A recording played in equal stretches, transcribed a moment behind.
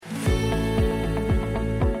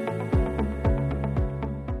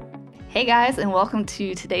Hey guys, and welcome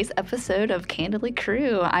to today's episode of Candidly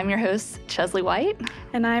Crew. I'm your host, Chesley White.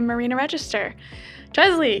 And I'm Marina Register.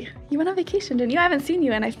 Chesley, you went on vacation, didn't you? I haven't seen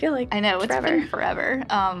you, and I feel like I know, it's forever. been forever.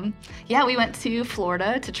 We went to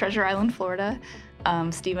Florida, to Treasure Island, Florida.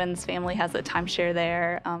 Steven's family has a timeshare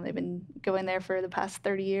there. They've been going there for the past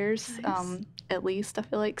 30 years, Nice. at least, I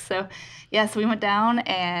feel like. So we went down,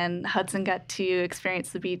 and Hudson got to experience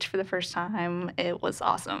the beach for the first time. It was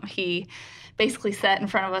awesome. He basically sat in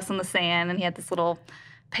front of us on the sand, and he had this little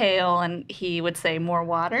pail, and he would say, "More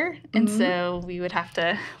water." And so we would have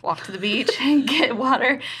to walk to the beach and get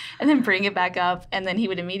water and then bring it back up, and then he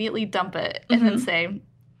would immediately dump it and then say,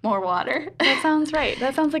 "More water." That sounds right.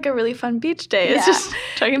 That sounds like a really fun beach day. Yeah. It's just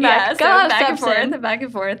chugging back. Yeah, Got a lot so of back and steps forth, in. back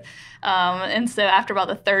and forth. And so after about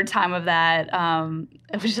the third time of that,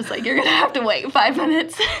 it was just like, you're going to have to wait 5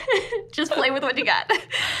 minutes. Just play with what you got.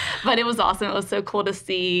 But it was awesome. It was so cool to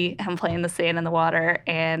see him play in the sand and the water.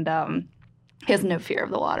 And he has no fear of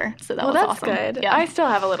the water. So that was that's awesome. good. Yeah. I still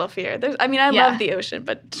have a little fear. I Yeah. love the ocean,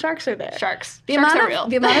 but sharks are there. Sharks. The Sharks amount are of real.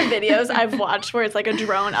 the amount of videos I've watched where it's like a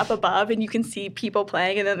drone up above and you can see people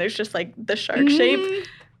playing, and then there's just like the shark shape.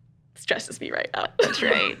 Stresses me right out. That's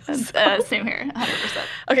right. Same here, 100%.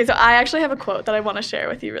 Okay, so I actually have a quote that I want to share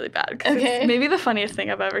with you really bad because Okay. it's maybe the funniest thing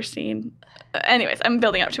I've ever seen. Anyways, I'm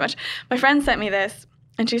building up too much. My friend sent me this,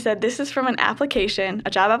 and she said, this is from a job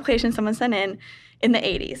application someone sent in the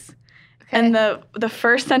 80s. Okay. And the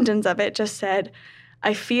first sentence of it just said,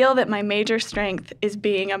 "I feel that my major strength is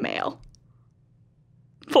being a male."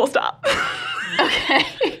 Full stop. Okay.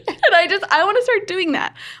 And I want to start doing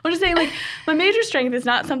that. I want to say, like, my major strength is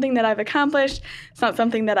not something that I've accomplished. It's not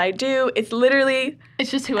something that I do. It's literally It's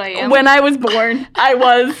just who I am. when I was born, I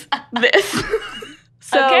was this.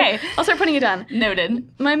 So Okay. I'll start putting it down. Noted.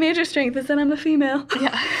 My major strength is that I'm a female.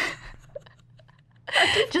 Yeah.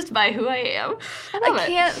 Just by who I am. I love I it.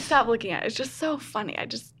 can't stop looking at it. It's just so funny. I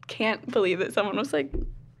just can't believe that someone was like,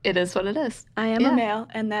 It is what it is. I am Yeah. a male,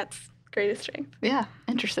 and that's greatest strength. Yeah.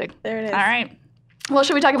 Interesting. There it is. All right. Well,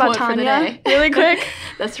 should we talk about Quote for the Tanya day. really quick?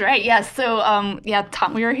 That's right. Yeah. So,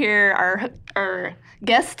 we were here. Our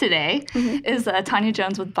guest today is Tanya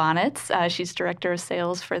Jones with Bonnets. She's director of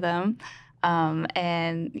sales for them. I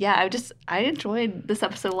enjoyed this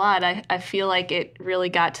episode a lot. I feel like it really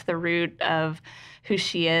got to the root of who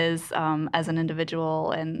she is as an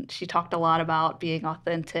individual, and she talked a lot about being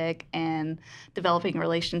authentic and developing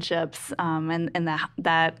relationships, and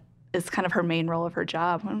that is kind of her main role of her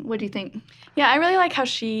job. What do you think? Yeah, I really like how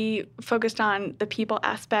she focused on the people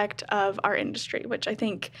aspect of our industry, which I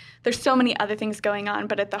think there's so many other things going on,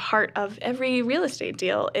 but at the heart of every real estate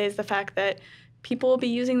deal is the fact that people will be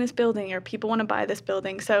using this building or people want to buy this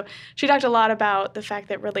building. So she talked a lot about the fact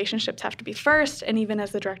that relationships have to be first, and even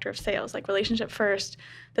as the director of sales, like relationship first,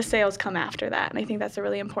 the sales come after that. And I think that's a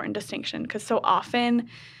really important distinction because so often,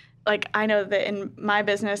 like, I know that in my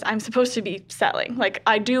business, I'm supposed to be selling. Like,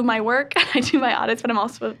 I do my work, I do my audits, but I'm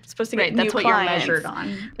also supposed to get new That's what clients. you're measured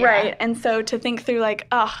on. Right. And so to think through, like,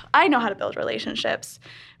 I know how to build relationships.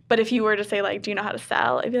 But if you were to say, like, do you know how to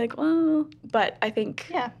sell? I'd be like, well, but I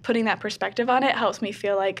think putting that perspective on it helps me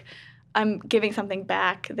feel like I'm giving something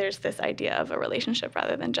back. There's this idea of a relationship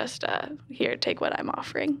rather than just here, take what I'm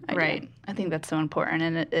offering. Right. I think that's so important,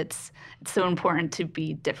 and it's so important to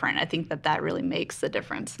be different. I think that really makes the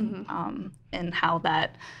difference in how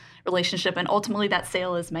that relationship and ultimately that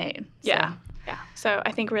sale is made. Yeah. So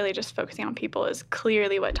I think really just focusing on people is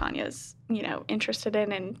clearly what Tanya's, interested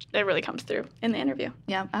in, and it really comes through in the interview.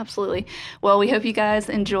 Yeah, absolutely. Well, we hope you guys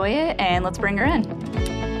enjoy it, and let's bring her in.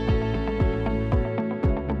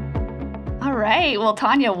 All right. Well,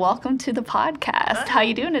 Tanya, welcome to the podcast. How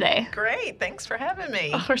you doing today? Great. Thanks for having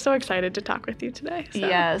me. Oh, we're so excited to talk with you today. So.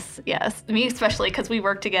 Yes. Me especially, because we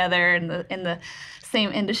work together in the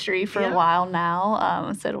same industry for a while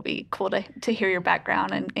now. So it'll be cool to hear your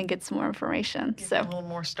background and get some more information. Give a little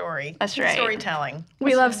more story. That's right. Storytelling.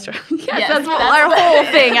 We love story. Yes, that's what our whole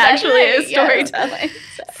thing actually is, yes. storytelling.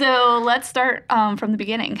 So let's start from the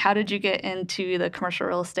beginning. How did you get into the commercial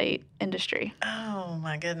real estate industry? Oh,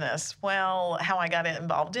 my goodness. Well, how I got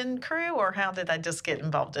involved in Crew, or how did I just get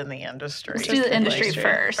involved in the industry? Let's do the industry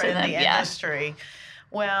first. In And then, the industry.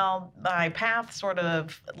 Well, my path sort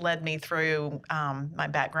of led me through my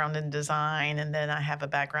background in design, and then I have a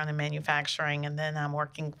background in manufacturing, and then I'm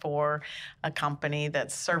working for a company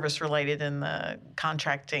that's service-related in the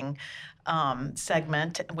contracting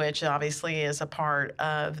segment, which obviously is a part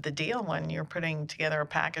of the deal when you're putting together a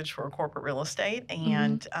package for corporate real estate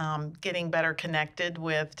and getting better connected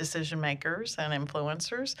with decision makers and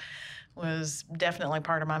influencers. Was definitely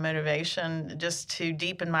part of my motivation just to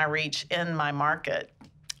deepen my reach in my market.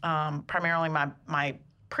 Primarily my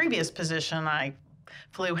previous position, I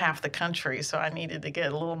flew half the country, so I needed to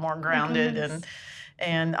get a little more grounded.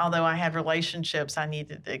 And although I had relationships, I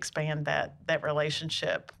needed to expand that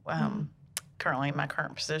relationship currently in my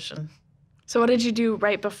current position. So what did you do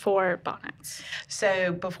right before Bonnets?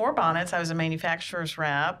 So before Bonnets, I was a manufacturer's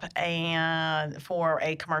rep and for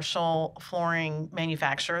a commercial flooring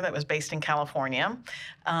manufacturer that was based in California,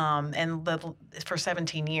 for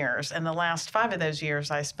 17 years. And the last 5 of those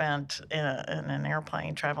years I spent in an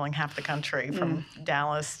airplane traveling half the country from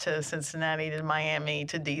Dallas to Cincinnati to Miami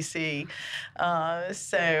to D.C. It's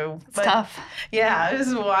tough. Yeah, it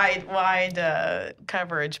was wide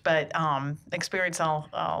coverage, but experience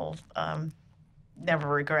I'll never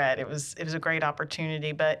regret. It was a great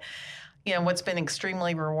opportunity, but what's been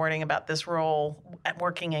extremely rewarding about this role at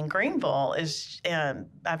working in Greenville is,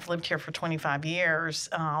 I've lived here for 25 years.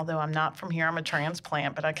 Although I'm not from here, I'm a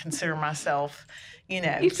transplant, but I consider myself,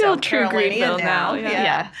 you feel true Greenville now.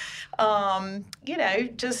 Yeah.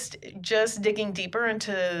 Just digging deeper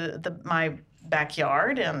into my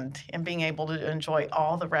backyard and being able to enjoy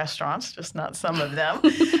all the restaurants, just not some of them,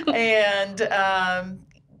 and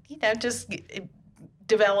just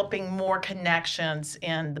developing more connections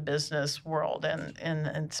in the business world and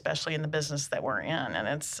especially in the business that we're in. And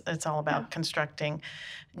it's all about constructing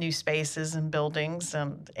new spaces and buildings,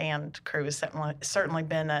 and crew has certainly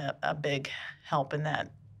been a big help in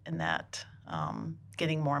that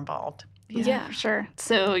getting more involved. Yeah, for sure.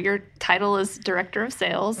 So your title is Director of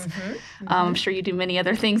Sales. I'm sure you do many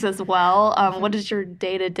other things as well. What does your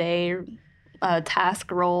day-to-day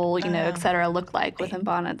task, role, et cetera, look like within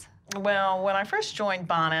Bonnets? Well, when I first joined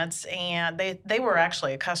Bonnets, and they were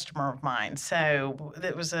actually a customer of mine, so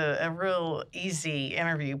it was a real easy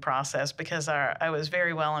interview process because I was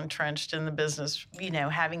very well entrenched in the business,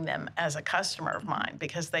 having them as a customer of mine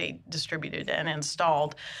because they distributed and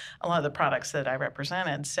installed a lot of the products that I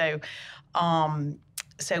represented. So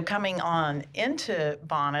coming on into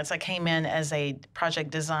Bonnets, I came in as a project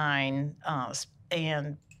design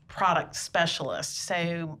and product specialist.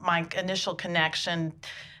 So my initial connection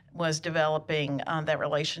was developing that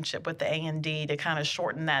relationship with the A&D to kind of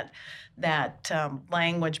shorten that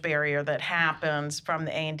language barrier that happens from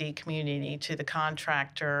the A&D community to the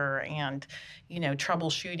contractor, and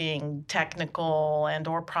troubleshooting technical and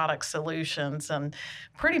or product solutions. And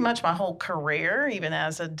pretty much my whole career, even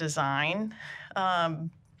as a design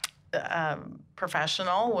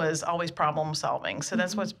professional, was always problem solving. So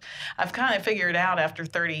that's what I've kind of figured out after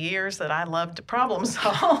 30 years, that I love to problem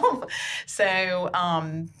solve. So,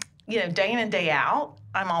 day in and day out,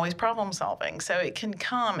 I'm always problem solving. So it can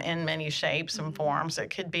come in many shapes and forms. It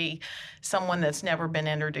could be someone that's never been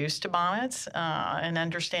introduced to Bonnets and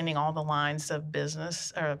understanding all the lines of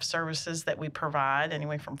business or of services that we provide,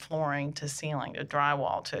 anyway from flooring to ceiling to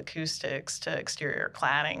drywall to acoustics to exterior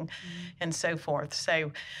cladding and so forth.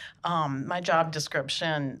 So my job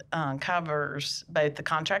description covers both the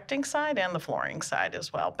contracting side and the flooring side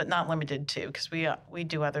as well, but not limited to, because we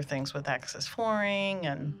do other things with access flooring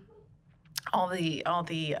and all the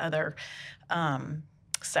other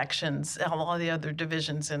sections, all the other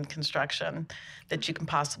divisions in construction that you can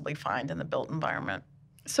possibly find in the built environment.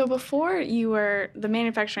 So before you were the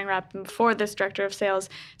manufacturing rep and before this director of sales,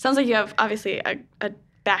 sounds like you have obviously a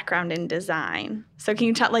background in design. So can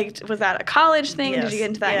you tell, was that a college thing? Yes. Did you get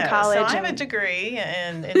into that in college? So I have a degree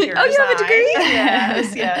in interior design. You have a degree?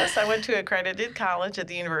 Yes. I went to accredited college at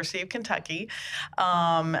the University of Kentucky.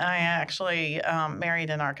 I actually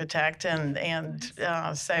married an architect, and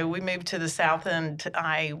so we moved to the South, and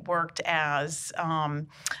I worked as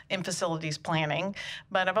in facilities planning.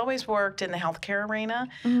 But I've always worked in the healthcare arena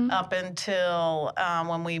up until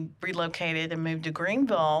when we relocated and moved to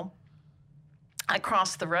Greenville. I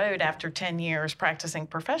crossed the road after 10 years practicing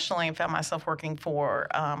professionally and found myself working for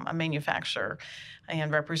a manufacturer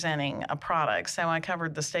and representing a product. So I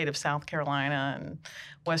covered the state of South Carolina and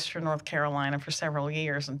Western North Carolina for several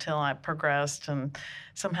years until I progressed and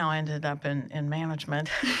somehow ended up in management.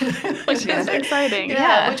 Which is exciting.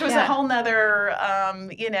 Which was a whole nother,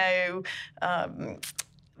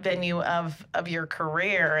 venue of your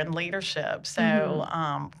career and leadership. So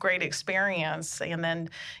great experience. And then,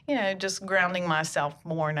 just grounding myself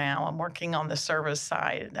more now. I'm working on the service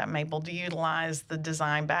side. I'm able to utilize the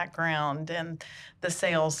design background and the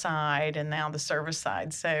sales side and now the service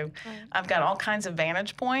side. So I've got all kinds of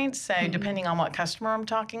vantage points. So depending on what customer I'm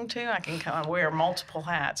talking to, I can kind of wear multiple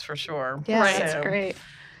hats for sure. Yeah, that's great.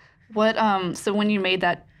 So when you made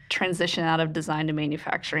that transition out of design to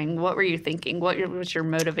manufacturing, what were you thinking? What was your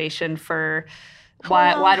motivation for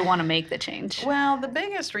Why do you want to make the change? Well, the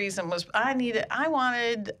biggest reason was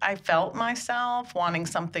I felt myself wanting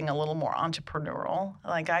something a little more entrepreneurial.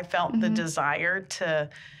 Like I felt the desire to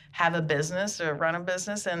have a business or run a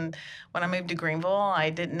business. And when I moved to Greenville, I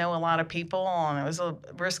didn't know a lot of people, and it was a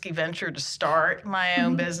risky venture to start my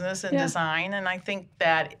own business in design. And I think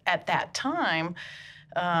that at that time,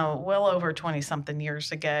 well over 20-something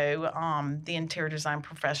years ago, the interior design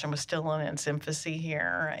profession was still in its infancy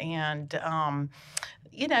here. And,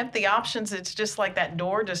 the options, it's just like that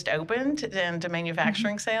door just opened into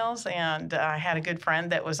manufacturing sales. And I had a good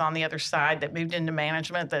friend that was on the other side that moved into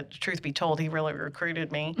management that, truth be told, he really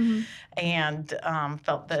recruited me and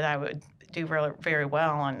felt that I would do really, very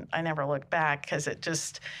well. And I never looked back because it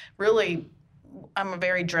just really, I'm a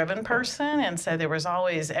very driven person, and so there was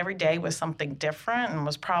always, every day was something different and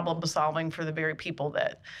was problem solving for the very people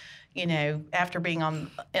that, after being on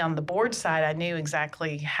the board side, I knew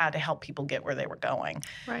exactly how to help people get where they were going.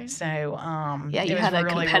 Right. So, you had a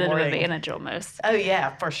really competitive rewarding. advantage almost. Oh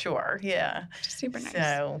yeah, for sure. Yeah. Super nice.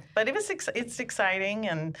 So, but it's exciting,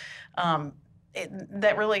 and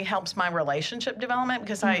that really helps my relationship development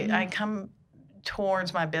because I come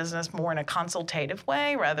towards my business more in a consultative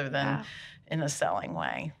way rather than in a selling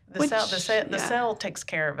way. The sale takes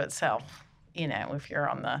care of itself, if you're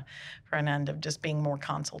on the front end of just being more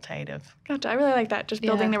consultative. Gotcha. I really like that. Just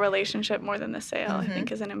building the relationship more than the sale, I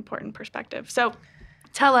think, is an important perspective. So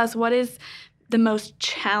tell us, what is the most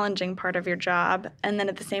challenging part of your job? And then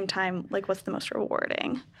at the same time, what's the most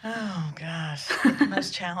rewarding? Oh, gosh, the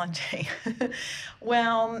most challenging.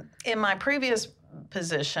 Well, in my previous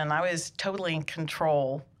position, I was totally in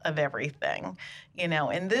control of everything.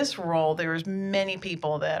 In this role, there's many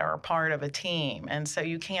people that are part of a team, and so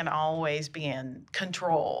you can't always be in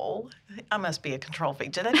control. I must be a control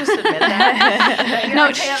freak. Did I just admit that? No,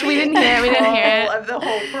 we didn't hear it. We didn't hear it. Of the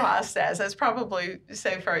whole process. That's probably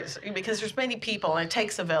safer because there's many people, and it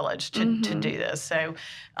takes a village to do this. So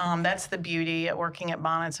that's the beauty of working at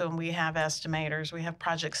Bonnet. So we have estimators, we have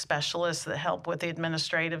project specialists that help with the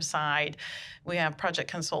administrative side. We have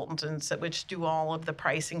project consultants which do all of the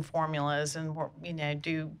pricing formulas and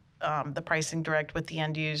do the pricing direct with the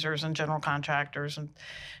end users and general contractors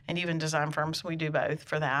and even design firms. We do both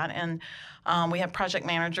for that. And we have project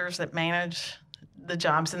managers that manage the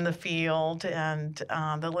jobs in the field, and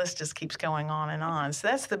the list just keeps going on and on. So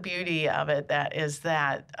that's the beauty of it,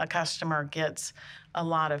 that a customer gets a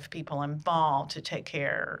lot of people involved to take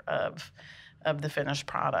care of the finished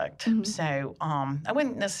product. So I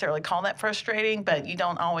wouldn't necessarily call that frustrating, but you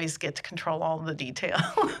don't always get to control all the details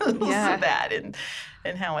of that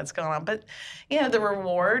and how it's going on. But the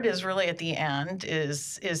reward is really at the end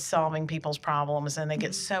is solving people's problems, and they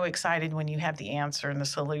get so excited when you have the answer and the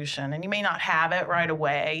solution. And you may not have it right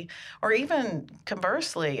away, or even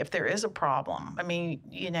conversely, if there is a problem. I mean,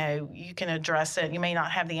 you can address it. You may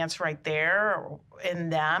not have the answer right there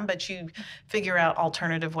in them, but you figure out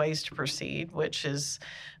alternative ways to proceed, which is,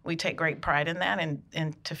 we take great pride in that,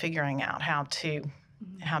 and to figuring out how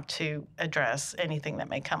to address anything that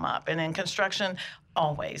may come up. And in construction,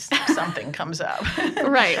 always something comes up.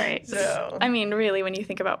 Right. So, I mean, really, when you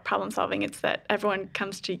think about problem solving, it's that everyone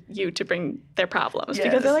comes to you to bring their problems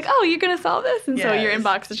because they're like, oh, you're going to solve this? And so your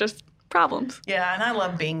inbox is just problems. Yeah, and I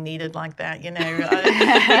love being needed like that,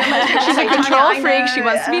 She's a control freak. She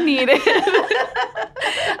wants to be needed.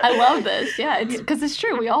 I love this. Yeah, because it's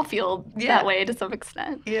true. We all feel that way to some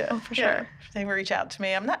extent. Yeah, oh, for sure. They reach out to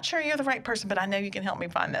me. I'm not sure you're the right person, but I know you can help me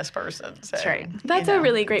find this person. So, that's right. That's a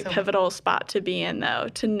really great pivotal spot to be in, though,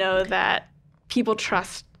 to know that people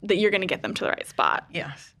trust that you're going to get them to the right spot.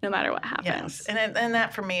 Yes. No matter what happens. Yes. And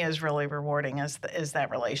that for me is really rewarding, is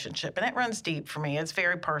that relationship. And it runs deep for me. It's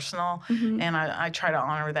very personal, and I try to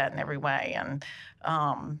honor that in every way. And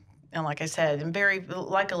like I said, and very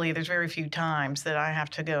luckily, there's very few times that I have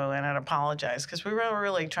to go in and apologize, because we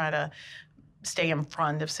really try to stay in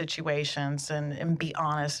front of situations and be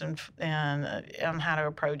honest and on how to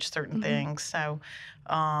approach certain things. So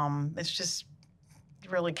it's just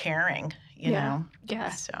really caring, you know? Yeah.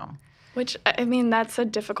 So, which, I mean, that's a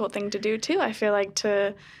difficult thing to do too. I feel like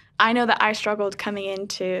I know that I struggled coming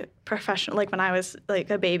into professional, like when I was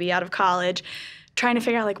like a baby out of college, trying to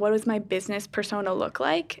figure out like what does my business persona look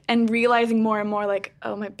like, and realizing more and more like,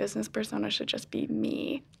 oh, my business persona should just be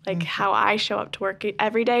me. Like how I show up to work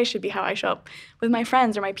every day should be how I show up with my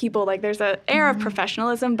friends or my people. Like there's an air of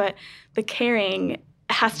professionalism, but the caring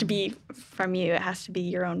has to be from you. It has to be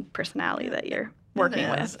your own personality that you're working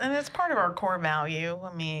with. And it's part of our core value.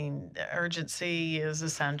 I mean, urgency is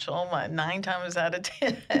essential. 9 times out of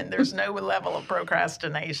 10, there's no level of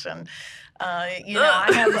procrastination. I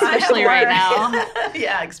have Especially right now.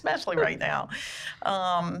 Yeah, especially right now.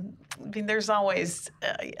 I mean, there's always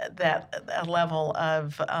that a level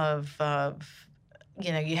of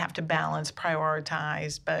you have to balance,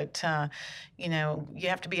 prioritize, but you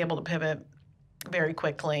have to be able to pivot very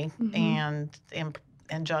quickly and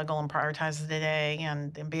juggle and prioritize the day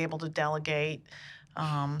and be able to delegate.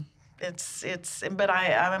 But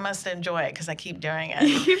I must enjoy it because I keep doing it.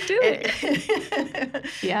 You keep doing it.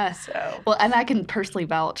 Yeah. So. Well, and I can personally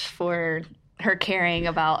vouch for her caring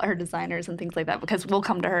about her designers and things like that, because we'll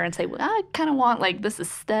come to her and say, well, I kind of want like this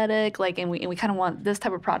aesthetic, like, and we kind of want this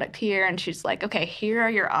type of product here. And she's like, okay, here are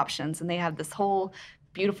your options. And they have this whole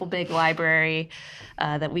beautiful big library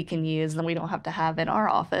that we can use and we don't have to have in our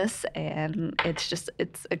office. And it's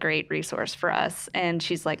a great resource for us. And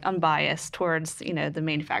she's like unbiased towards, the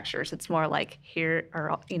manufacturers. It's more like, here are,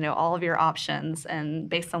 all of your options. And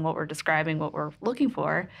based on what we're describing, what we're looking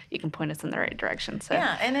for, you can point us in the right direction. So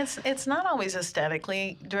yeah, and it's not always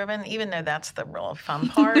aesthetically driven, even though that's the real fun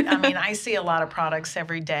part. I mean, I see a lot of products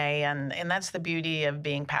every day, and that's the beauty of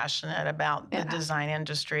being passionate about the design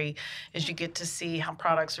industry, is you get to see how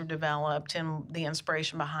products are developed and the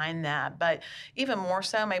inspiration behind that. But even more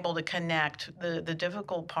so, I'm able to connect the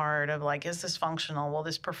difficult part of like, is this functional? Will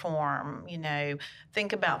this perform?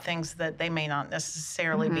 Think about things that they may not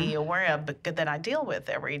necessarily be aware of, but that I deal with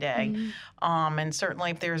every day. And certainly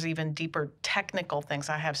if there's even deeper technical things,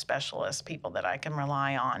 I have specialists, people that I can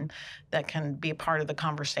rely on that can be a part of the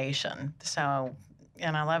conversation. So,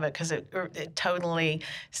 and I love it because it totally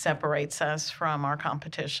separates us from our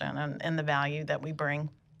competition and the value that we bring.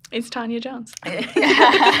 It's Tanya Jones.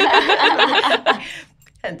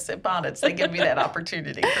 And Sip Bonnets, they give me that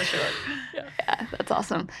opportunity for sure. Yeah, that's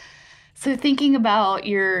awesome. So thinking about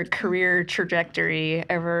your career trajectory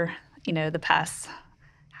over, the past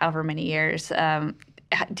however many years,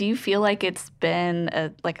 do you feel like it's been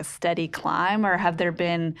a steady climb, or have there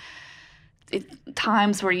been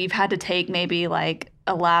times where you've had to take maybe like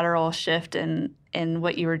a lateral shift in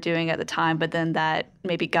what you were doing at the time, but then that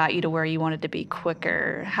maybe got you to where you wanted to be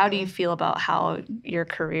quicker? How do you feel about how your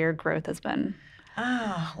career growth has been?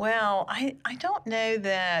 Oh, well, I don't know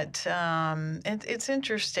that it's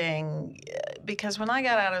interesting because when I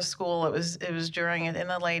got out of school, it was during it in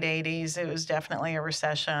the late 80s. It was definitely a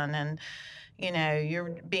recession, and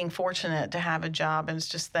you're being fortunate to have a job, and it's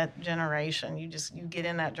just that generation. You get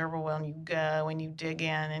in that gerbil wheel and you go and you dig in,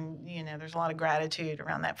 and there's a lot of gratitude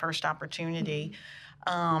around that first opportunity.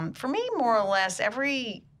 For me, more or less,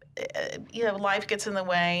 every life gets in the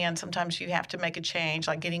way, and sometimes you have to make a change,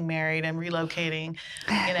 like getting married and relocating,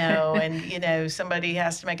 and somebody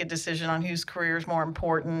has to make a decision on whose career is more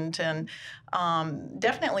important, and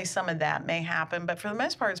definitely some of that may happen, but for the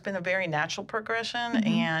most part, it's been a very natural progression,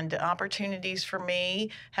 and opportunities for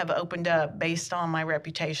me have opened up based on my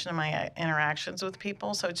reputation and my interactions with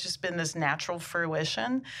people. So it's just been this natural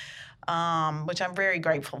fruition, which I'm very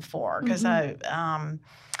grateful for, because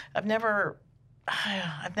I've never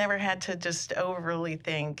had to just overly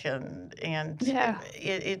think, and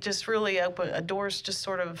it just really opened, doors just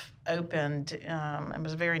sort of opened. It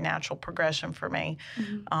was a very natural progression for me.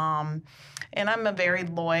 And I'm a very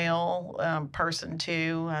loyal person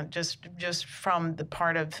too, just from the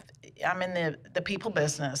part of, I'm in the people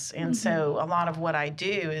business. And so a lot of what I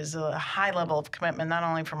do is a high level of commitment, not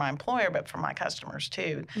only for my employer, but for my customers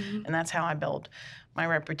too. And that's how I build my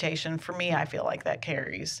reputation. For me, I feel like that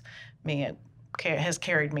carries me. It has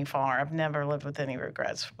carried me far. I've never lived with any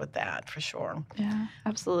regrets with that, for sure. Yeah,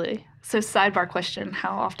 absolutely. So sidebar question,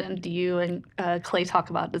 how often do you and Clay talk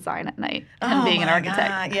about design at night and being an architect?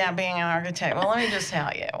 God. Yeah, being an architect. Well, let me just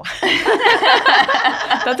tell you.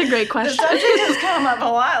 That's a great question. The subject has come up a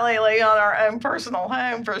lot lately on our own personal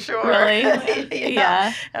home, for sure. Really?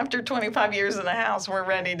 Yeah. After 25 years in the house, we're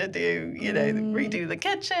ready to do, redo the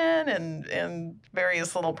kitchen and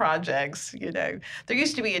various little projects, There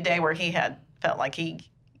used to be a day where he felt like he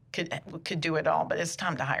could do it all, but it's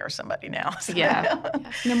time to hire somebody now. So. Yeah.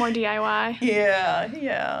 No more DIY. Yeah.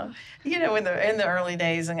 In the early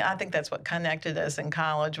days, and I think that's what connected us in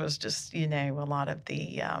college, was just, a lot of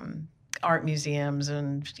the art museums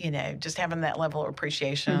and, just having that level of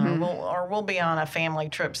appreciation. Or we'll be on a family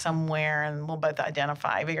trip somewhere and we'll both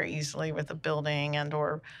identify very easily with the building and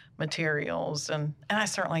or materials. And I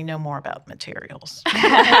certainly know more about materials.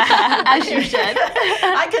 As you should.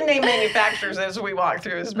 I can name manufacturers as we walk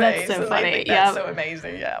through a space. That's so funny. I think that's so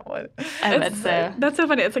amazing. Yeah. I bet so. That's so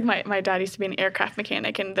funny. It's like my dad used to be an aircraft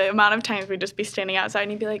mechanic, and the amount of times we'd just be standing outside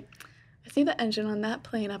and he'd be like, I see the engine on that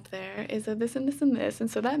plane up there is a this and this and this, and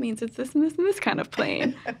so that means it's this and this and this kind of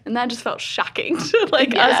plane. And that just felt shocking to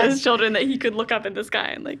like us as children that he could look up in the sky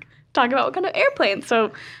and like talk about what kind of airplane.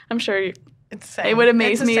 So I'm sure It's the same. it would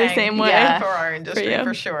amaze me the same way. Yeah. For our industry, you.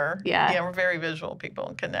 for sure. Yeah. We're very visual people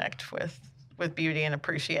and connect with beauty and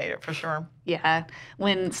appreciate it for sure. Yeah.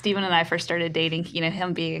 When Stephen and I first started dating,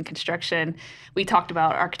 him being in construction, we talked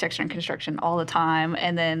about architecture and construction all the time.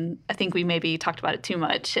 And then I think we maybe talked about it too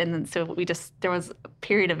much. And then so there was a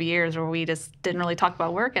period of years where we just didn't really talk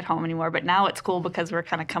about work at home anymore. But now it's cool because we're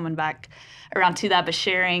kind of coming back around to that, but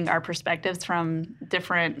sharing our perspectives from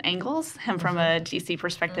different angles, him from a GC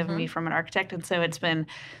perspective and me from an architect. And so it's been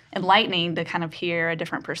enlightening to kind of hear a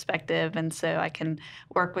different perspective. And so I can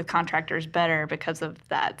work with contractors better because of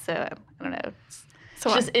that. So I don't know. It's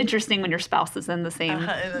just interesting when your spouse is in the same,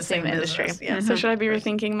 In the same industry. business, yeah. So should I be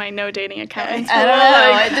rethinking my no dating account? I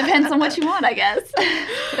don't know. It depends on what you want, I guess.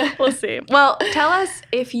 We'll see. Well, tell us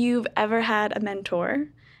if you've ever had a mentor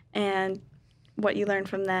and what you learned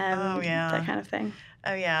from them, that kind of thing.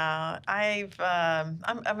 Oh yeah, I've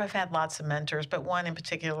had lots of mentors, but one in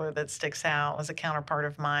particular that sticks out was a counterpart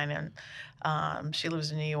of mine, and she lives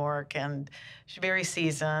in New York, and she's very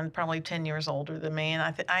seasoned, probably 10 years older than me, and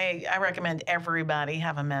I recommend everybody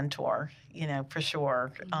have a mentor, for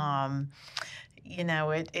sure.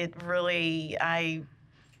 It really, I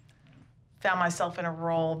found myself in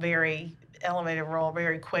a elevated role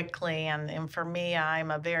very quickly, and for me, I'm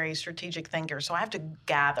a very strategic thinker, so I have to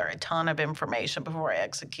gather a ton of information before I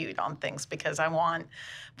execute on things because I want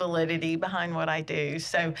validity behind what I do.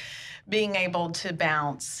 So being able to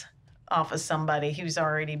bounce off of somebody who's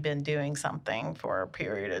already been doing something for a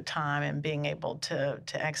period of time and being able to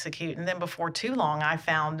execute, and then before too long, I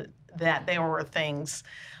found that there were things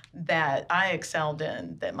that I excelled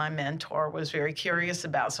in that my mentor was very curious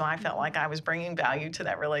about. So I felt like I was bringing value to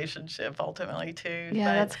that relationship ultimately too. Yeah,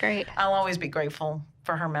 But that's great. I'll always be grateful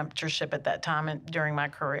for her mentorship at that time and during my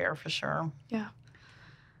career for sure. Yeah.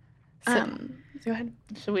 So, Go ahead.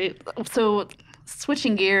 So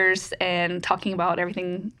switching gears and talking about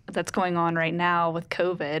everything that's going on right now with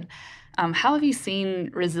COVID, how have you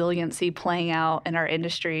seen resiliency playing out in our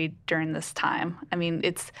industry during this time? I mean,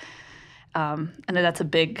 it's I know that's a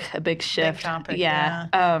big shift. Big topic, yeah.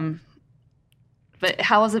 But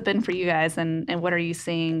how has it been for you guys, and what are you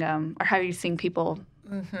seeing, or how are you seeing people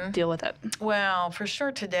deal with it? Well, for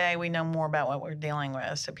sure today we know more about what we're dealing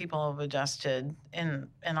with. So people have adjusted in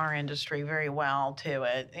our industry very well to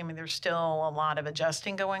it. I mean, there's still a lot of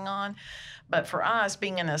adjusting going on. But for us,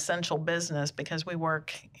 being an essential business, because we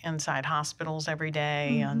work inside hospitals every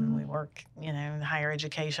day and we work, in higher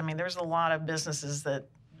education, I mean, there's a lot of businesses that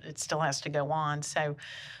it still has to go on. So,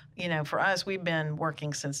 for us, we've been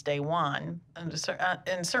working since day one, and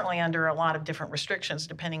certainly under a lot of different restrictions,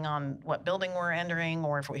 depending on what building we're entering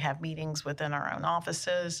or if we have meetings within our own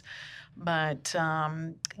offices. But,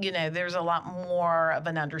 there's a lot more of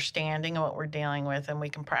an understanding of what we're dealing with, and we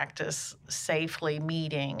can practice safely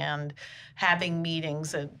meeting and having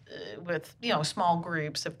meetings with, small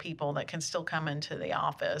groups of people that can still come into the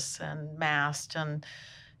office and masked and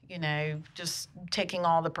just taking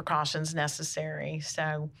all the precautions necessary.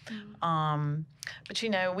 So,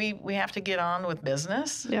 but we have to get on with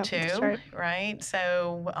business too, that's right?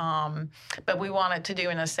 So, but we want it to do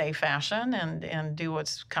in a safe fashion and do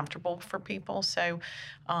what's comfortable for people. So,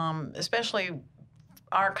 especially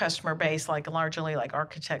our customer base, largely like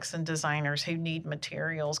architects and designers who need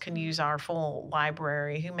materials, can use our full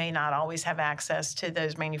library, who may not always have access to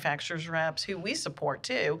those manufacturers reps who we support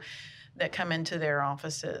too, that come into their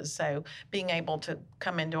offices. So being able to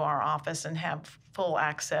come into our office and have full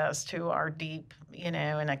access to our deep,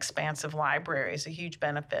 and expansive library is a huge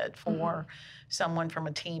benefit for someone from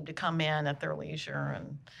a team to come in at their leisure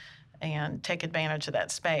and take advantage of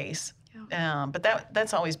that space. Yeah. But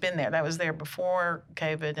that's always been there. That was there before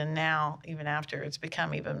COVID, and now, even after, it's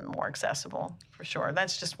become even more accessible, for sure.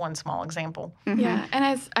 That's just one small example. Yeah,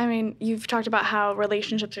 and you've talked about how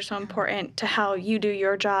relationships are so important to how you do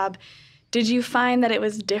your job. Did you find that it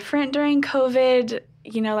was different during COVID?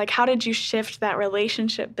 How did you shift that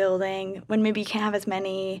relationship building when maybe you can't have as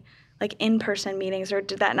many in-person meetings, or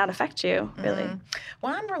did that not affect you really?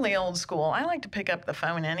 Well, I'm really old school. I like to pick up the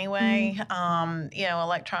phone anyway.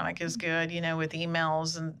 Electronic is good, with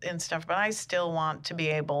emails and stuff, but I still want to be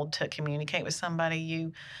able to communicate with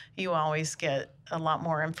somebody. You always get a lot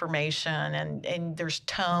more information, and there's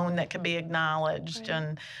tone that can be acknowledged,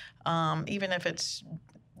 right. And even if it's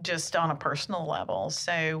just on a personal level.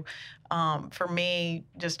 So for me,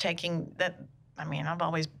 just taking that, I've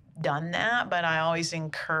always done that, but I always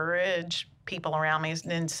encourage people around me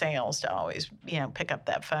in sales to always, pick up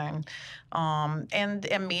that phone.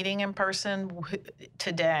 And meeting in person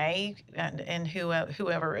today and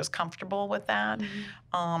whoever is comfortable with that.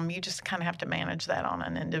 Mm-hmm. You just kind of have to manage that on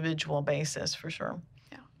an individual basis for sure.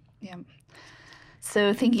 Yeah.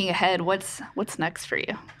 So thinking ahead, what's next for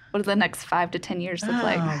you? What do the next 5 to 10 years look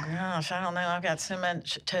like? Oh gosh, I don't know. I've got so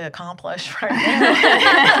much to accomplish right now.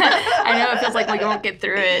 I know it feels like we won't get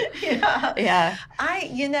through it. Yeah. I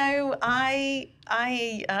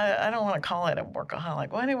don't want to call it a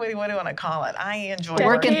workaholic. What do I want to call it? I enjoy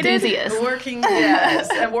Work working. enthusiast. Yes,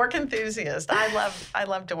 a work enthusiast. I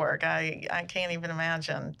love to work. I can't even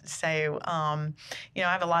imagine. So, I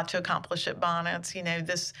have a lot to accomplish at Bonnets.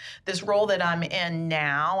 This role that I'm in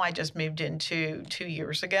now, I just moved into 2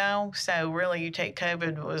 years ago. So really, you take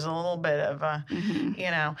COVID was a little bit of a,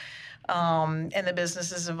 and the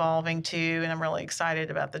business is evolving too, and I'm really excited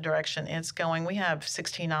about the direction it's going. We have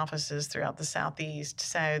 16 offices throughout the Southeast,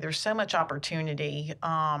 so there's so much opportunity,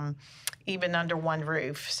 even under one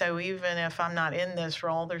roof. So even if I'm not in this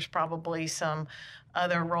role, there's probably some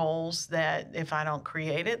other roles that if I don't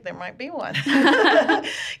create it, there might be one,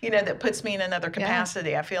 that puts me in another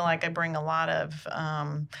capacity. I feel like I bring a lot of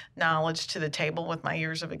knowledge to the table with my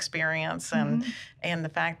years of experience and the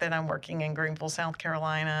fact that I'm working in Greenville, South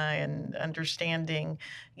Carolina, and understanding,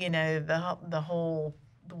 the whole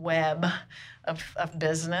web of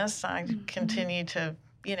business. I continue to,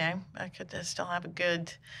 I could still have a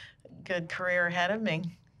good career ahead of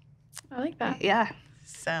me. I like that. Yeah.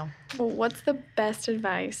 So, well, what's the best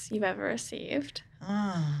advice you've ever received?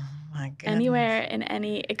 Oh, my goodness. Anywhere, in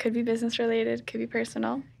any, it could be business related, it could be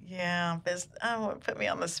personal. Yeah, put me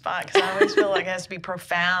on the spot because I always feel like it has to be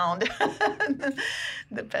profound.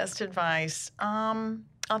 The best advice,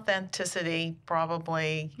 authenticity,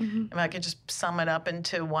 probably. If I could just sum it up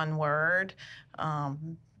into one word,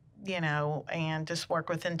 and just work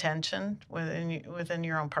with intention within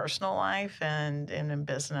your own personal life and in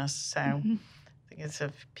business. So I think it's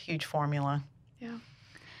a huge formula. Yeah.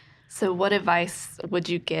 So what advice would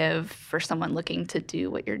you give for someone looking to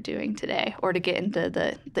do what you're doing today or to get into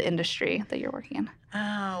the industry that you're working in?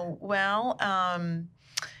 Oh, well,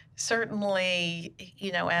 certainly,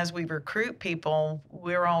 as we recruit people,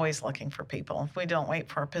 we're always looking for people. We don't wait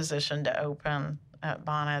for a position to open at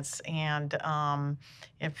Bonnets. And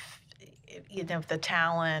if the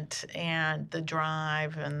talent and the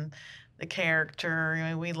drive and the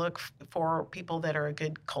character, we look for people that are a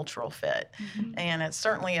good cultural fit. And it's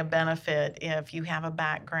certainly a benefit if you have a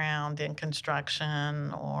background in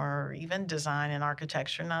construction or even design and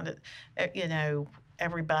architecture. Not that,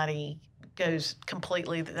 everybody goes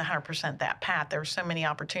completely 100% that path. There are so many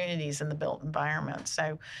opportunities in the built environment.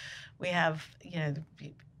 So we have,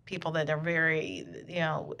 people that are very,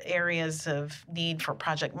 areas of need for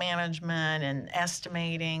project management and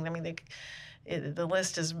estimating. I mean, the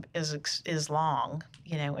list is long,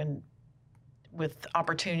 and with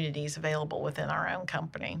opportunities available within our own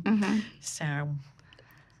company. So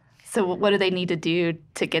what do they need to do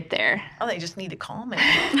to get there? Oh, they just need to call me.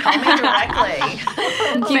 Call me directly.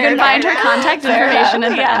 You can find her contact information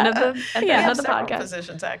at the end of the several podcast.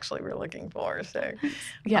 Positions actually we're looking for. So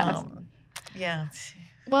Yeah. Yeah.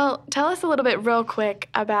 Well, tell us a little bit real quick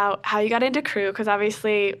about how you got into Crew, because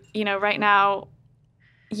obviously, right now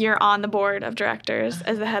you're on the board of directors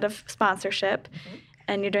as the head of sponsorship,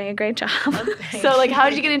 and you're doing a great job. So, how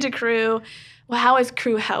did you get into Crew? Well, how has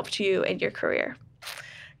Crew helped you in your career?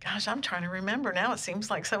 Gosh, I'm trying to remember now. It seems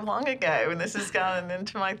like so long ago, and this has gone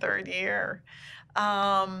into my third year.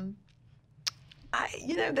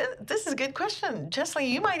 This is a good question. Jessley,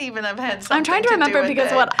 you might even have had something I'm trying to remember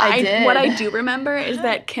because it. what I do remember is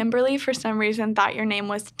that Kimberly, for some reason, thought your name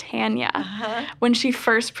was Tanya when she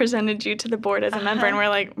first presented you to the board as a member, and we're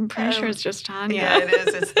like, I'm pretty sure it's just Tanya. Yeah, it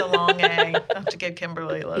is. It's the long A. I have to give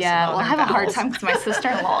Kimberly a listen. Yeah, well, I have a hard time because my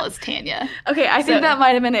sister-in-law is Tanya. Okay, I think that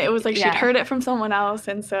might have been it. It was like she'd heard it from someone else,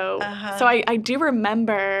 and so I do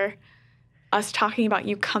remember us talking about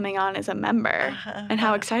you coming on as a member and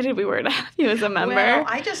how excited we were to have you as a member. Well,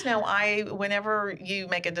 I just know whenever you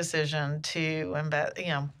make a decision to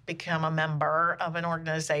become a member of an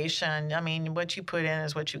organization, I mean, what you put in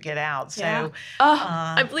is what you get out. So,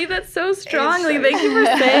 I believe that so strongly. Thank you for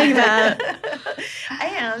saying that.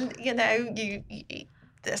 And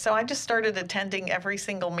so I just started attending every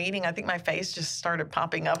single meeting. I think my face just started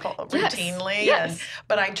popping up Yes, routinely. yes.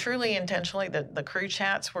 But I truly intentionally, the crew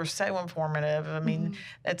chats were so informative. I mean,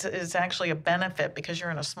 it's actually a benefit because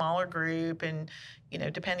you're in a smaller group and,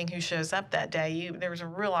 depending who shows up that day, there's a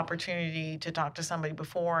real opportunity to talk to somebody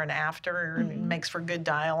before and after. And it makes for good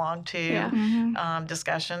dialogue too, Yeah.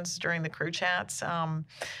 discussions during the crew chats.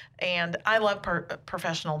 And I love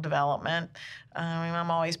professional development. I'm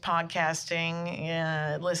always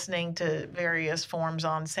podcasting, listening to various forms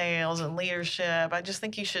on sales and leadership. I just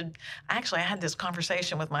think you should. Actually, I had this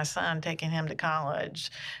conversation with my son, taking him to college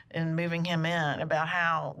and moving him in, about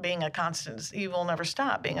how you will never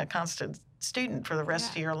stop being a constant student for the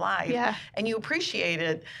rest of your life. Yeah. And you appreciate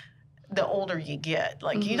it the older you get.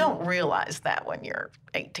 Like, you don't realize that when you're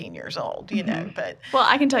 18 years old, but. Well,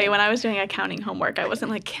 I can tell you, when I was doing accounting homework, I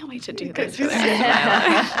wasn't like, can't wait to do this for the rest of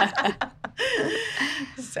my life.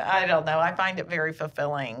 So, I don't know. I find it very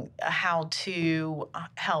fulfilling how to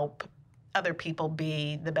help other people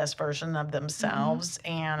be the best version of themselves.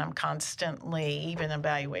 And I'm constantly even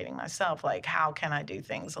evaluating myself, like, how can I do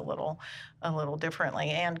things a little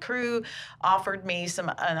differently? And Crew offered me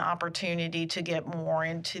an opportunity to get more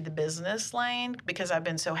into the business lane, because I've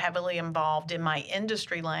been so heavily involved in my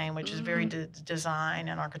industry lane, which is very design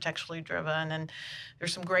and architecturally driven. And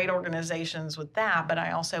there's some great organizations with that, but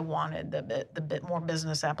I also wanted the bit more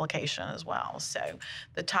business application as well. So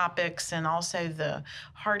the topics and also the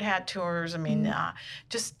hard hat tours. I mean,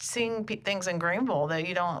 just seeing things in Greenville that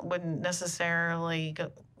you wouldn't necessarily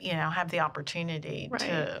go, have the opportunity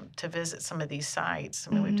to visit some of these sites.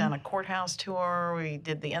 I mean, we've done a courthouse tour. We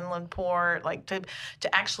did the inland port. Like, to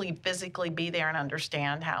actually physically be there and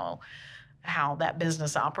understand how that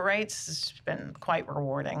business operates has been quite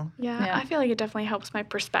rewarding. Yeah, I feel like it definitely helps my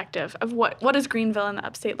perspective of what does Greenville and the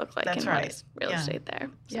upstate look like, That's and right. what is real estate there.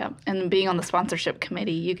 So. Yeah, and being on the sponsorship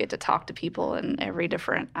committee, you get to talk to people in every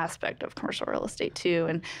different aspect of commercial real estate too,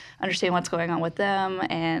 and understand what's going on with them.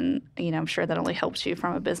 And I'm sure that only helps you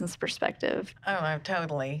from a business perspective. Oh, no,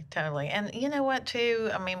 totally. And you know what, too?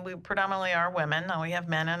 I mean, we predominantly are women. We have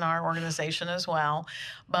men in our organization as well.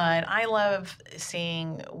 But I love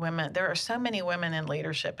seeing women. There are so many women in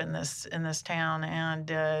leadership in this town, and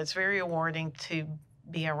it's very rewarding to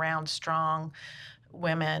be around strong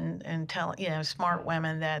women and smart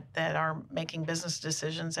women that are making business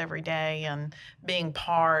decisions every day and being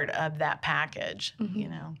part of that package.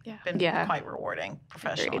 Been quite rewarding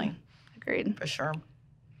professionally. Agreed. For sure.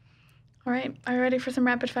 All right, are you ready for some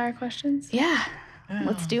rapid fire questions? Yeah.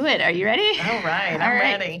 Let's do it. Are you ready? All right, I'm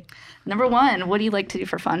ready. Number 1, what do you like to do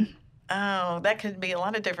for fun? Oh, that could be a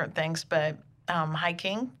lot of different things, but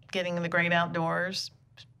hiking, getting in the great outdoors.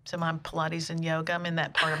 So I'm Pilates and yoga. I'm in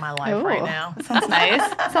that part of my life right now. That sounds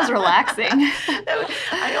nice. Sounds relaxing.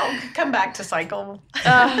 I don't come back to cycle.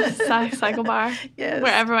 Cycle bar. Yes.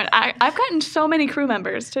 Where everyone, I've gotten so many crew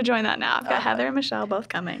members to join that now. I've got Heather and Michelle both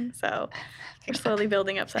coming, so we're slowly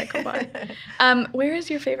building up cycle bar. Where is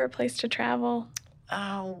your favorite place to travel?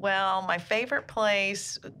 Oh, well, my favorite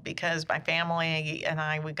place, because my family and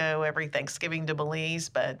I would go every Thanksgiving to Belize,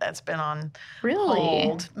 but that's been on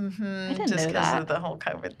hold. I didn't just know because that. of the whole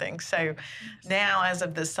COVID thing. So now, as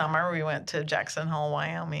of this summer, we went to Jackson Hole,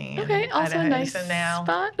 Wyoming. Okay, and also a Idaho. nice So now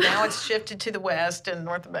it's shifted to the west in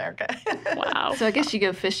North America. Wow. So I guess you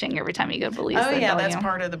go fishing every time you go to Belize. Oh, then, yeah, don't that's you?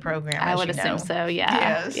 part of the program. I as would you assume know. so.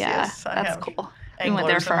 Yeah. Yes, I That's have cool. We went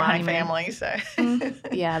there Anglers for in our my honeymoon. family,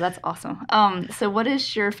 so. Yeah, that's awesome. So what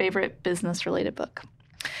is your favorite business-related book?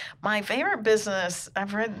 My favorite business,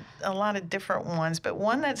 I've read a lot of different ones, but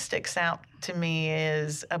one that sticks out to me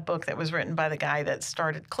is a book that was written by the guy that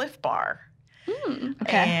started Cliff Bar. Okay.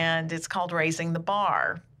 And it's called Raising the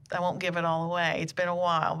Bar. I won't give it all away. It's been a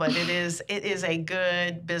while, but it is a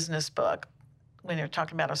good business book when you're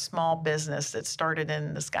talking about a small business that started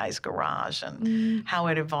in this guy's garage and how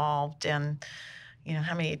it evolved, and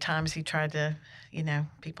how many times he tried to,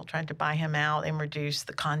 people tried to buy him out and reduce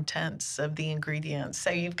the contents of the ingredients.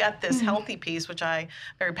 So you've got this healthy piece, which I'm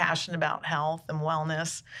very passionate about, health and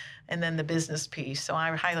wellness, and then the business piece. So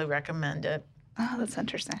I highly recommend it. Oh, that's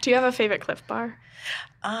interesting. Do you have a favorite Cliff Bar?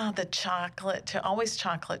 The chocolate, always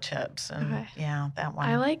chocolate chips. And Okay. yeah, that one.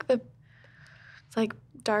 I like it's like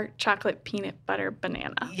dark chocolate peanut butter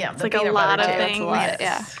banana. Yeah, it's the like a peanut lot butter of too. things. It's a lot,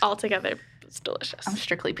 yeah. All together, it's delicious. I'm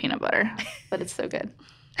strictly peanut butter, but it's so good.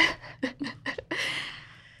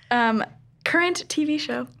 Current TV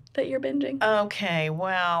show that you're binging? Okay,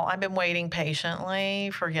 well, I've been waiting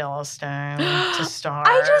patiently for Yellowstone to start.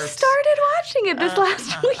 I just started watching it this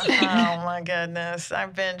last week. Oh my goodness, I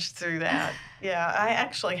binged through that. Yeah, I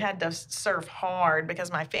actually had to surf hard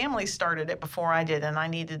because my family started it before I did, and I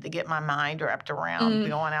needed to get my mind wrapped around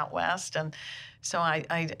going out west. And so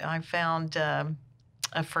I found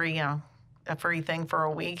a free thing for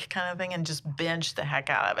a week kind of thing, and just binged the heck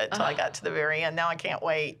out of it till I got to the very end. Now I can't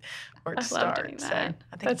wait for it to love start. doing So that.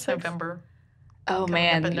 I think it's November. Oh Coming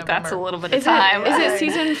man, up in you've got a November. little bit of Is time. it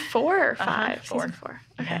season 4 or 5? Four. Season 4.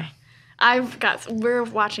 Okay. Yeah. We're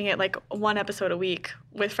watching it like one episode a week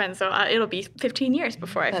with friends, so it'll be 15 years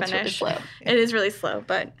before I That's really finish. slow. It is really slow,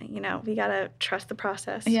 but we gotta trust the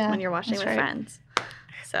process when you're watching that's with right. friends.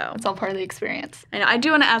 So It's all part of the experience. I know. I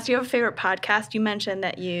do want to ask, do you have a favorite podcast? You mentioned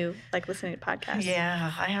that you like listening to podcasts.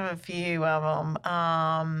 Yeah, I have a few of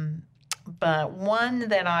them. But one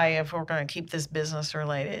that if we're going to keep this business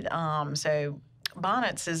related, so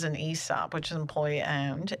Bonnets is an ESOP, which is employee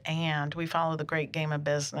owned, and we follow the Great Game of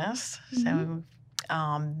Business. So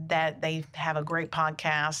that they have a great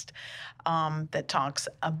podcast that talks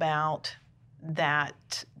about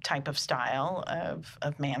that type of style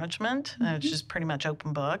of management, which is pretty much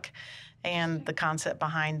open book. And the concept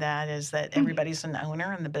behind that is that everybody's an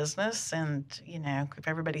owner in the business. And, if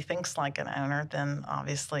everybody thinks like an owner, then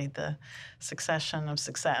obviously the succession of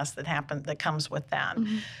success that comes with that.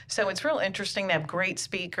 So it's real interesting. They have great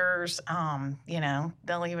speakers.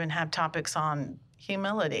 They'll even have topics on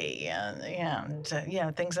humility and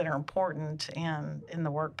things that are important in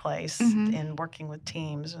the workplace, in working with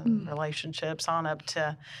teams and relationships, on up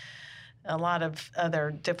to a lot of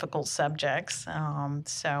other difficult subjects.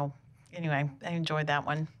 So anyway, I enjoyed that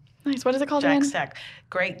one. Nice. What is it called Jack again? Stack.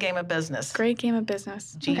 Great Game of Business. Great Game of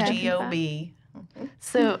Business. GGOB.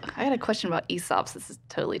 So I got a question about ESOPs. This is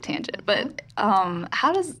totally tangent, but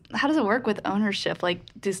how does it work with ownership? Like,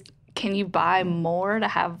 can you buy more to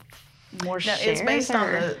have more No, shares? it's based on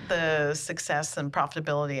or- the success and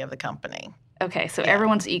profitability of the company. Okay, so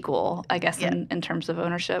everyone's equal, I guess, in terms of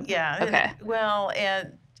ownership. Yeah. Okay.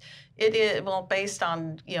 It is based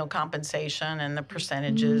on compensation and the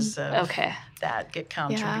percentages of that get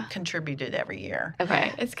contributed every year.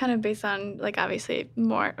 Okay. It's kind of based on obviously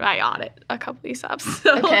more. I audit a couple ESOPs,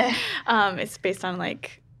 so Okay. It's based on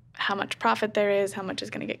how much profit there is, how much is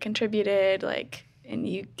going to get contributed, and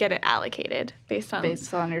you get it allocated based on your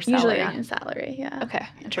salary. usually on your salary. Yeah. Okay.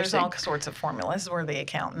 There's Interesting. all sorts of formulas. We're the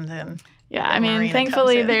accountant and Yeah. I Marina mean, comes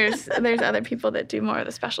thankfully in. there's other people that do more of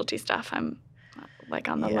the specialty stuff. I'm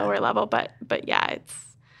on the lower level, but yeah,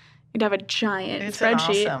 you'd have a giant It's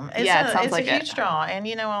spreadsheet. awesome. It sounds it's like a it. huge draw. And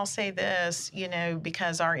I'll say this,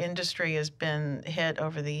 because our industry has been hit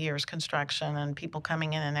over the years, construction and people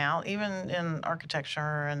coming in and out, even in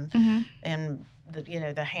architecture and in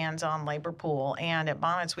the hands-on labor pool. And at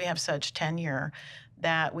Bonnets, we have such tenure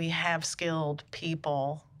that we have skilled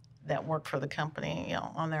people that work for the company,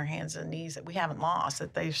 on their hands and knees that we haven't lost,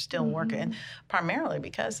 that they're still working, primarily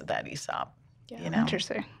because of that ESOP.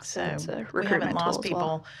 Interesting. So it's a we recruitment haven't lost tool as people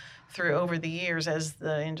well. through over the years as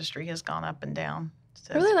the industry has gone up and down.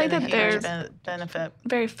 So I really it's like been that a huge there's- benefit.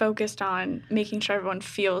 Very focused on making sure everyone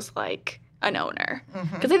feels like an owner.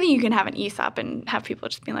 Mm-hmm. Because I think you can have an ESOP and have people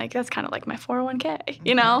just be like, that's kind of like my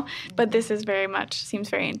 401k, But this is seems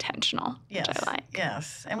very intentional, Yes, which I like.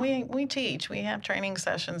 yes, and we teach. We have training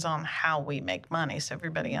sessions on how we make money, so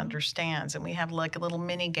everybody understands, and we have little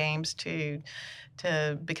mini games to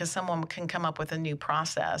because someone can come up with a new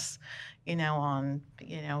process. We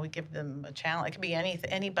give them a challenge. It could be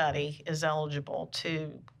anybody is eligible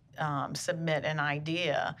to submit an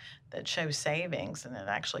idea that shows savings, and it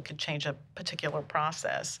actually could change a particular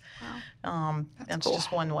process. That's cool.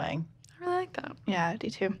 just one way. I really like that. Yeah, I do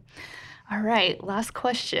too. All right, last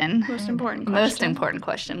question. Most important question. Most important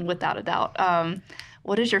question, without a doubt.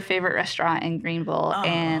 What is your favorite restaurant in Greenville,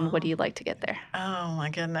 and what do you like to get there? Oh my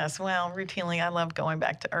goodness. Well, routinely I love going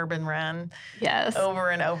back to Urban Run Yes. over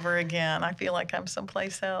and over again. I feel like I'm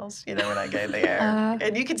someplace else, when I go there.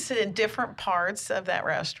 And you can sit in different parts of that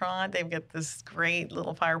restaurant. They've got this great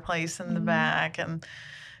little fireplace in the back, and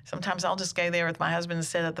sometimes I'll just go there with my husband and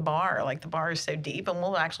sit at the bar. The bar is so deep, and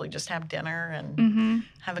we'll actually just have dinner and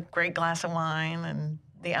have a great glass of wine. And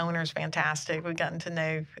the owner's fantastic. We've gotten to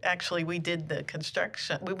know, actually, we did the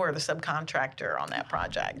construction. We were the subcontractor on that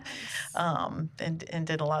project, and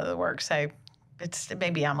did a lot of the work. So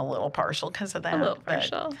maybe I'm a little partial because of that. A little but-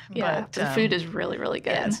 partial. Yeah, but, the food is really, really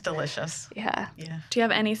good. Yeah, it's delicious. Yeah. Yeah. Do you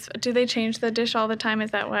have do they change the dish all the time?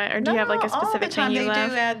 Is that what, or do you have a all the specific time thing you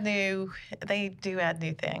love? They do add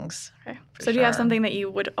new things. Okay. for So do you have sure. something that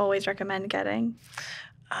you would always recommend getting?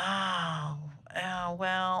 Oh,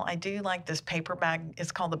 Well, I do like this paper bag.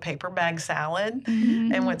 It's called the paper bag salad.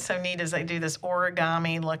 Mhm. And what's so neat is they do this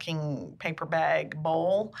origami looking paper bag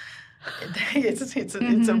bowl.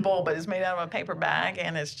 It's a bowl, but it's made out of a paper bag,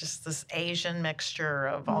 and it's just this Asian mixture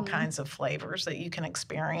of all kinds of flavors that you can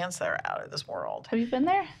experience that are out of this world. Have you been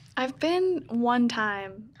there? I've been one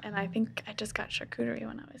time, and I think I just got charcuterie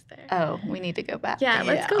when I was there. Oh, we need to go back. Yeah,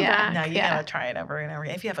 let's go back. No, you Yeah. gotta try it over and over.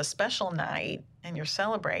 If you have a special night and you're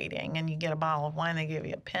celebrating and you get a bottle of wine, they give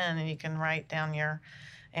you a pen and you can write down your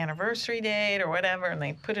anniversary date or whatever, and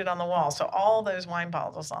they put it on the wall. So all those wine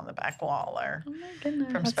bottles on the back wall are Oh my goodness.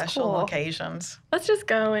 from That's special cool. occasions. Let's just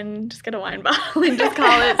go and just get a wine bottle and just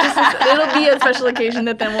call it. It'll be a special occasion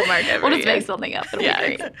that then we'll mark every We'll just year. make something up. It'll Yeah,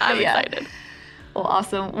 be great. I'm Yeah. excited. Well,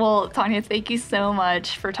 awesome. Well, Tanya, thank you so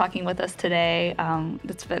much for talking with us today.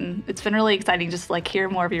 It's been really exciting just to, like, hear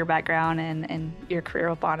more of your background and your career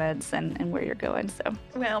with Bonnets and where you're going. So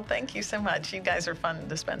Well, thank you so much. You guys are fun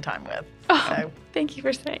to spend time with. Oh, thank you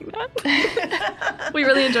for saying that. We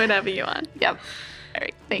really enjoyed having you on. yep. All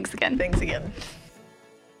right. Thanks again. Thanks again.